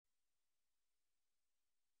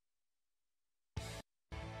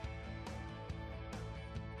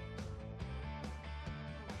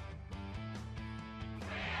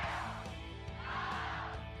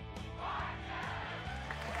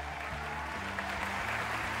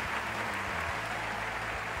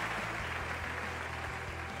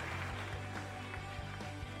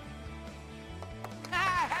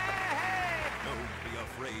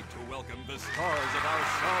welcome the stars of our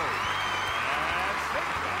show,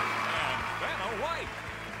 and Vanna White.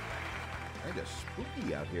 Kind of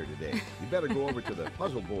spooky out here today. You better go over to the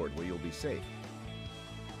puzzle board where you'll be safe.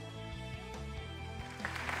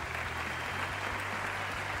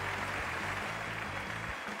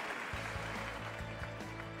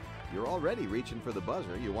 You're already reaching for the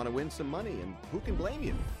buzzer. You want to win some money, and who can blame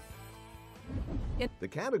you? The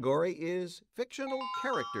category is fictional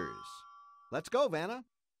characters. Let's go, Vanna.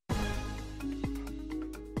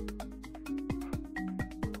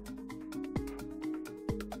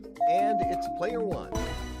 And it's player one.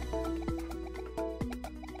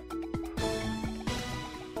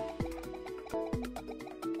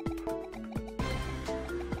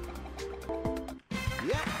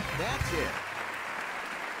 Yep, that's it.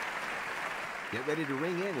 Get ready to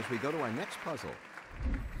ring in as we go to our next puzzle.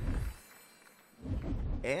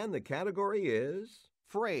 And the category is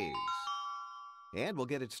phrase. And we'll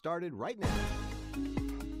get it started right now.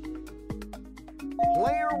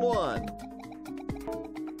 Player one.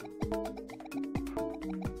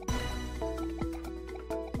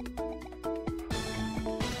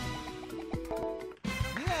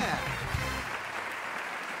 Yeah.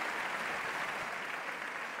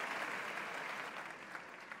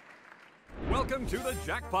 Welcome to the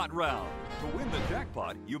Jackpot round. To win the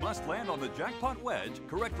jackpot, you must land on the jackpot wedge,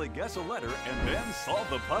 correctly guess a letter, and then solve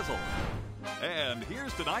the puzzle. And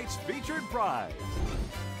here's tonight's featured prize.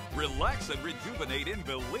 Relax and rejuvenate in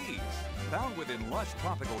Belize. Found within lush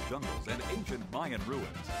tropical jungles and ancient Mayan ruins,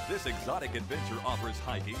 this exotic adventure offers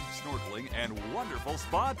hiking, snorkeling, and wonderful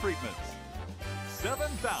spa treatments.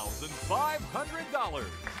 $7,500.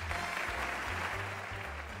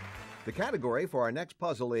 The category for our next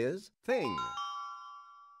puzzle is thing.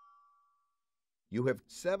 You have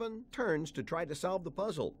 7 turns to try to solve the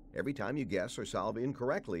puzzle. Every time you guess or solve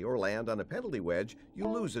incorrectly or land on a penalty wedge, you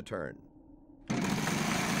lose a turn.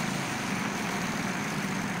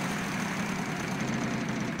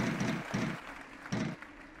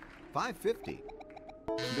 $550.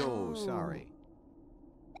 No, sorry.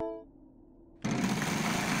 You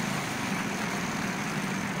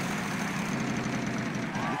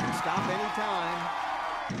can stop anytime.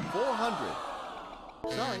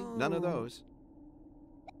 400. Sorry, none of those.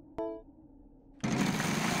 Keep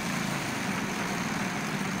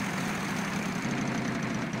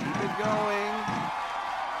it going.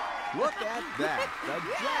 Look at that, the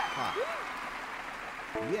jackpot.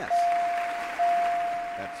 Yes.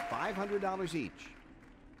 That's $500 each.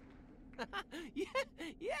 Yeah.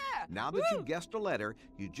 Now that you've guessed a letter,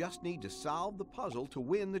 you just need to solve the puzzle to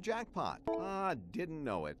win the jackpot. Ah, didn't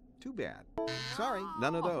know it. Too bad. Sorry,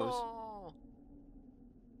 none of those.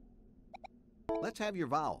 Let's have your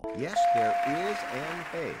vowel. Yes, there is an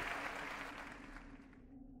A.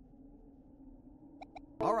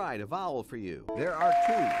 All right, a vowel for you. There are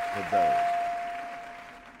 2 of those.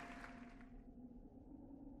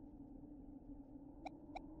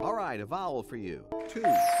 All right, a vowel for you. 2 of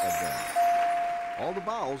them. All the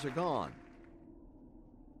vowels are gone.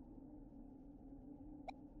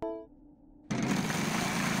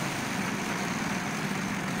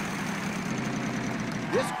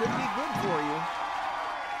 This could be good for you.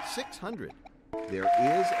 600. There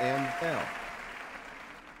is an L.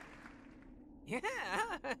 Yeah.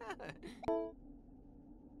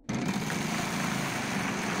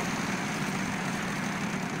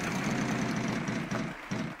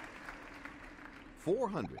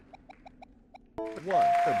 $400. 1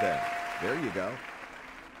 of them. There you go.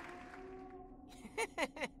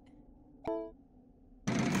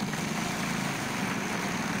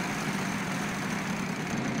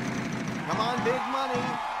 Come on, big money.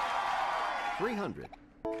 300.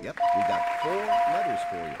 Yep, we got 4 letters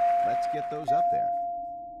for you. Let's get those up there.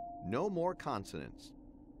 No more consonants.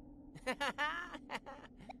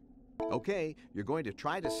 Okay, you're going to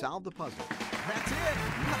try to solve the puzzle. That's it.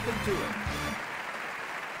 Nothing to it.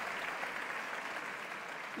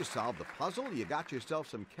 You solved the puzzle, you got yourself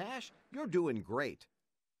some cash, you're doing great.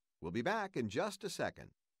 We'll be back in just a second.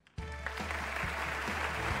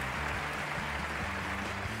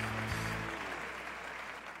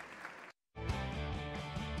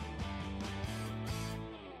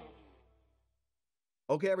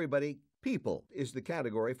 Okay, everybody, people is the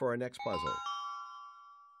category for our next puzzle.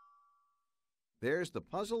 There's the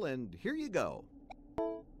puzzle, and here you go.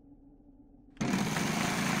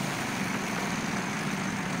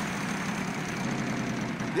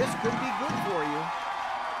 This could be good for you.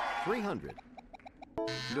 300.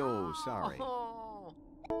 No, sorry. Oh.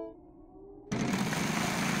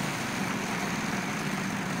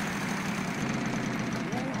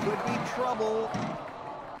 Could be trouble.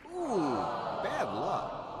 Ooh, bad luck.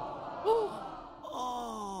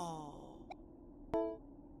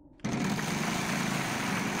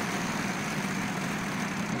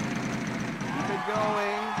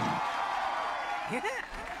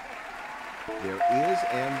 There is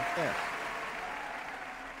an S.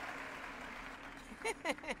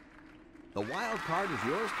 The wild card is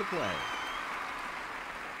yours to play.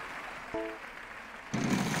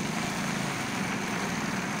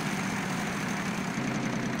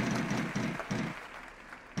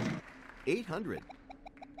 $800.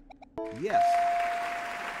 Yes.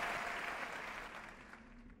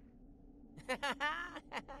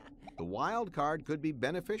 The wild card could be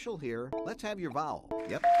beneficial here. Let's have your vowel.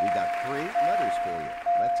 Yep, we got 3 letters for you.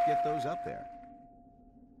 Let's get those up there.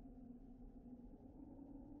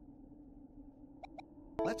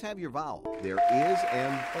 Let's have your vowel. There is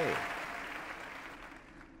an A.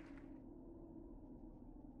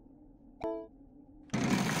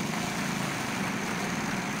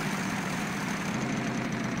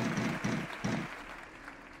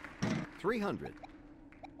 $300.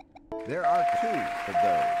 There are 2 of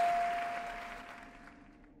those.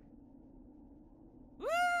 Woo!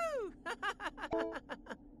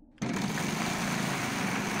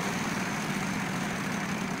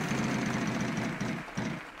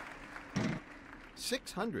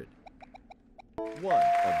 $600. 1 of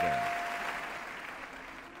them.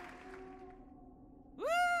 Woo!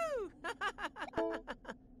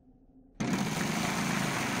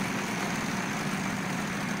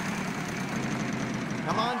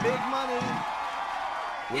 Come on, big money.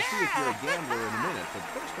 We'll see if you're a gambler in a minute, but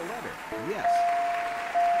first a letter. Yes.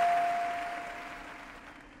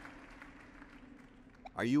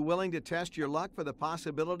 Are you willing to test your luck for the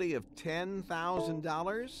possibility of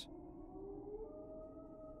 $10,000?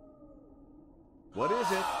 What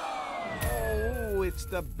is it? Oh, it's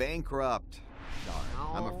the bankrupt. Darn.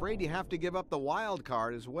 I'm afraid you have to give up the wild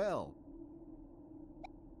card as well.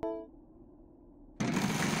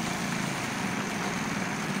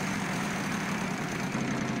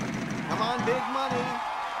 Come on, big money.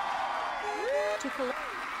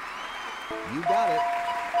 You got it.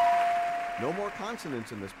 No more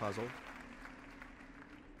consonants in this puzzle.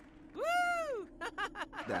 Woo!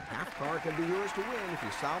 That half car can be yours to win if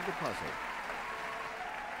you solve the puzzle.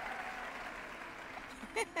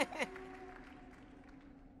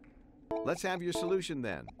 Let's have your solution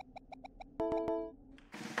then.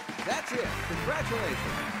 That's it. Congratulations.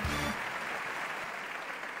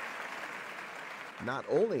 Not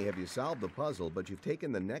only have you solved the puzzle, but you've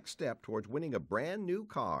taken the next step towards winning a brand new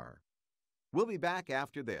car. We'll be back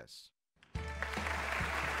after this.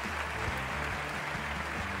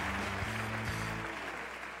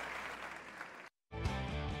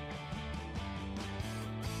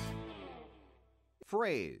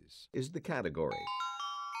 Phrase is the category.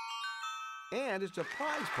 And it's a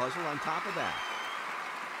prize puzzle on top of that.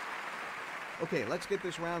 Okay, let's get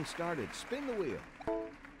this round started. Spin the wheel.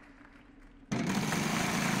 Keep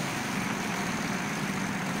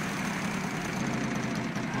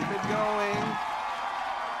it going.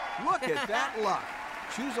 Look at that luck.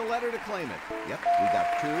 Choose a letter to claim it. Yep, we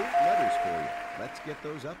got 2 letters for you. Let's get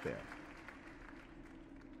those up there.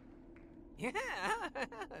 Yeah.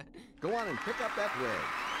 Go on and pick up that wedge.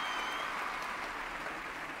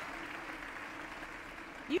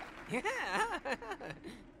 Yeah. Here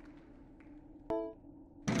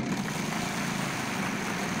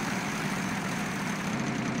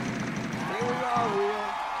we are, wheel.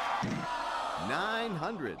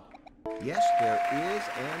 900. Yes, there is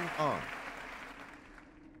an R.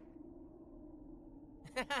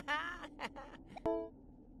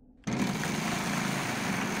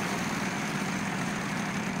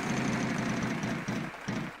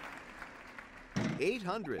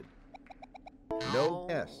 $800. No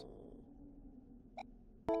S.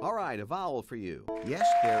 All right, a vowel for you. Yes,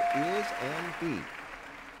 there is an E.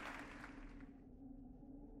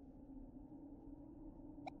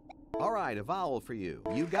 All right, a vowel for you.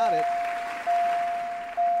 You got it.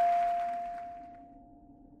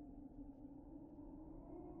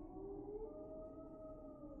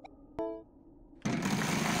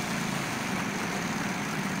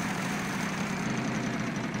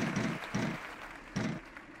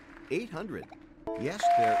 $800. Yes,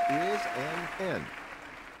 there is an N.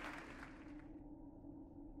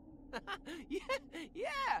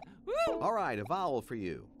 Yeah. Woo! All right, a vowel for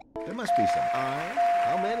you. There must be some I.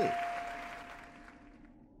 How many?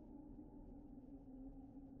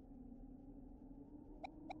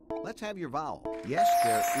 Let's have your vowel. Yes,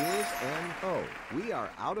 there is an O. We are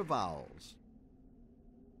out of vowels.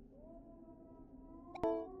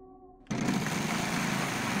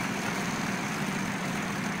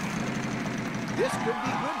 This could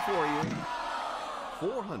be good for you.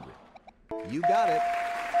 400. You got it.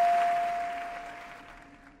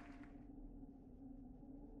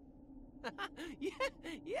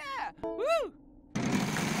 Yeah. Woo!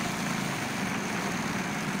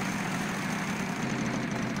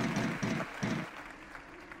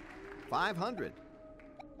 500.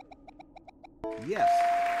 Yes.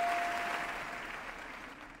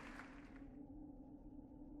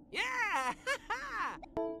 Yeah!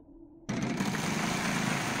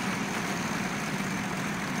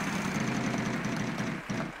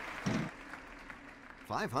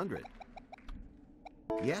 500.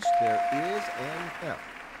 Yes, there is an F.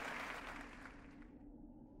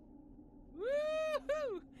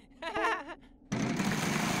 Woo-hoo!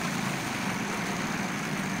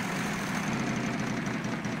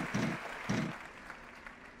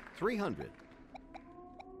 300.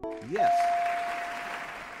 Yes.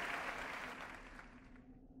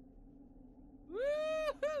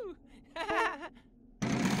 Woo-hoo!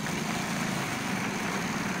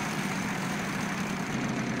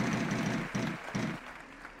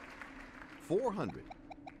 400.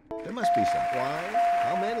 There must be some. Why?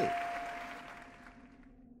 How many?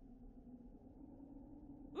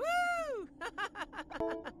 Woo!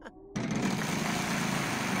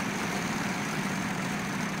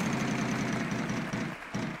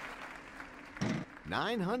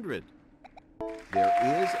 900. There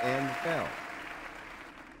is an L.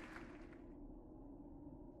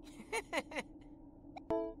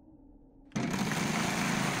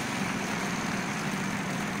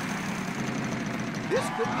 This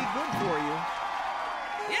could be good for you.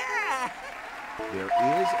 Yeah! There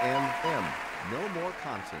is an M. No more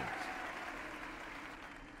consonants.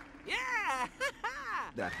 Yeah!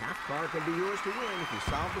 That half car can be yours to win if you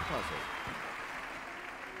solve the puzzle.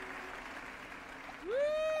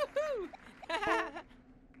 Woo-hoo!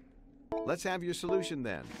 Let's have your solution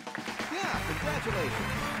then. Yeah,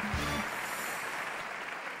 congratulations.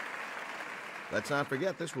 Let's not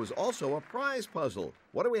forget this was also a prize puzzle.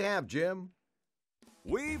 What do we have, Jim?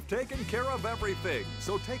 We've taken care of everything,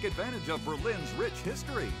 so take advantage of Berlin's rich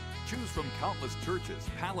history. Choose from countless churches,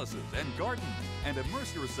 palaces, and gardens, and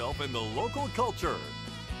immerse yourself in the local culture.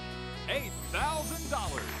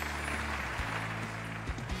 $8,000.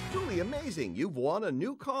 Truly amazing. You've won a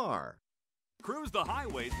new car. Cruise the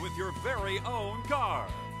highways with your very own car.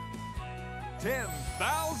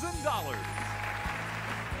 $10,000.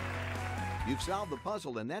 You've solved the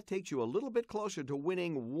puzzle, and that takes you a little bit closer to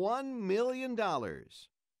winning $1 million.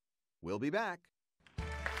 We'll be back.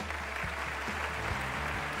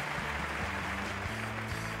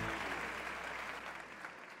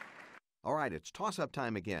 All right, it's toss-up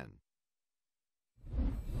time again.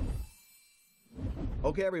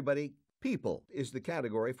 Okay, everybody, people is the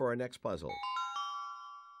category for our next puzzle.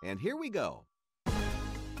 And here we go.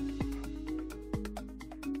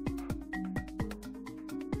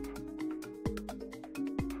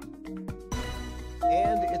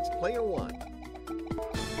 And it's player one.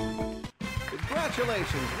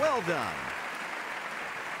 Congratulations, well done.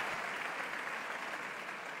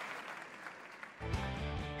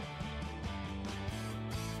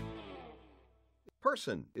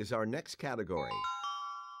 Person is our next category.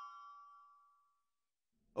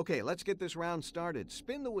 Okay, let's get this round started.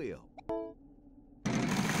 Spin the wheel.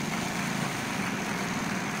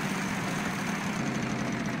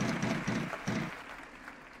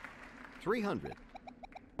 $300.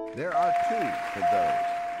 There are two of those.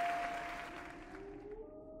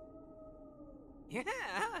 Yeah!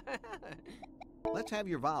 Let's have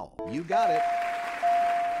your vowel. You got it.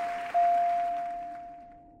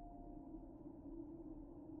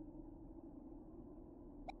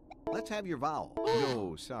 Let's have your vowel.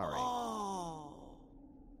 No, sorry. Oh!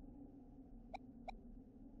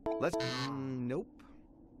 Let's... nope.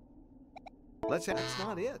 Let's have... That's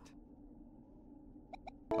not it.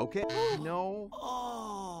 Okay. No.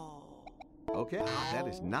 Oh! Okay. That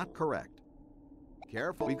is not correct.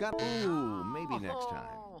 Careful. We've got... Ooh, maybe next time.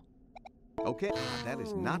 Okay. That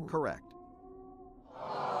is not correct.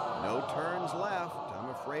 No turns left. I'm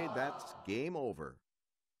afraid that's game over.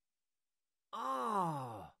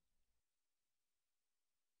 Oh!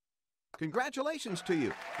 Congratulations to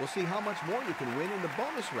you. We'll see how much more you can win in the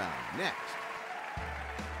bonus round next.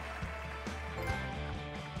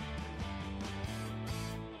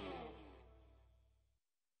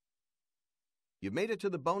 You've made it to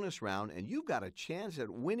the bonus round, and you've got a chance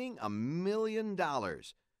at winning $1 million.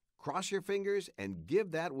 Cross your fingers and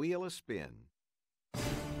give that wheel a spin.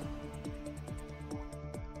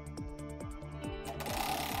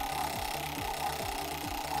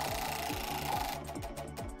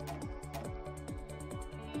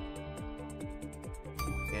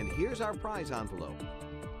 And here's our prize envelope.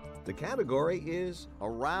 The category is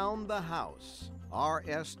Around the House.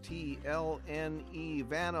 R-S-T-L-N-E.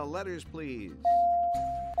 Vanna, letters, please.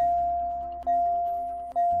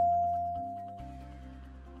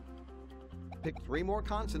 Pick 3 more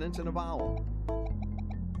consonants and a vowel.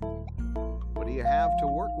 do you have to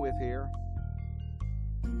work with here?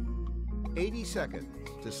 80 seconds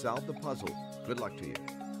to solve the puzzle. Good luck to you.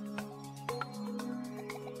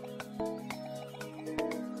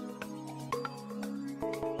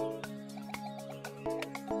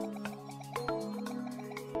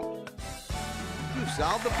 You've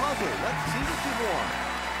solved the puzzle. Let's see what you've won.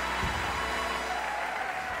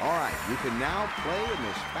 All right, you can now play in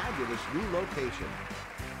this fabulous new location.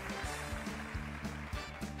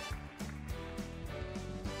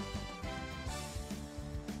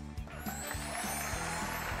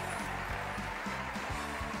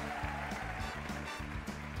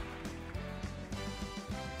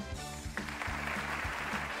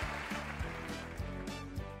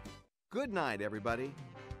 Good night, everybody.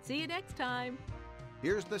 See you next time.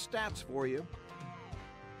 Here's the stats for you.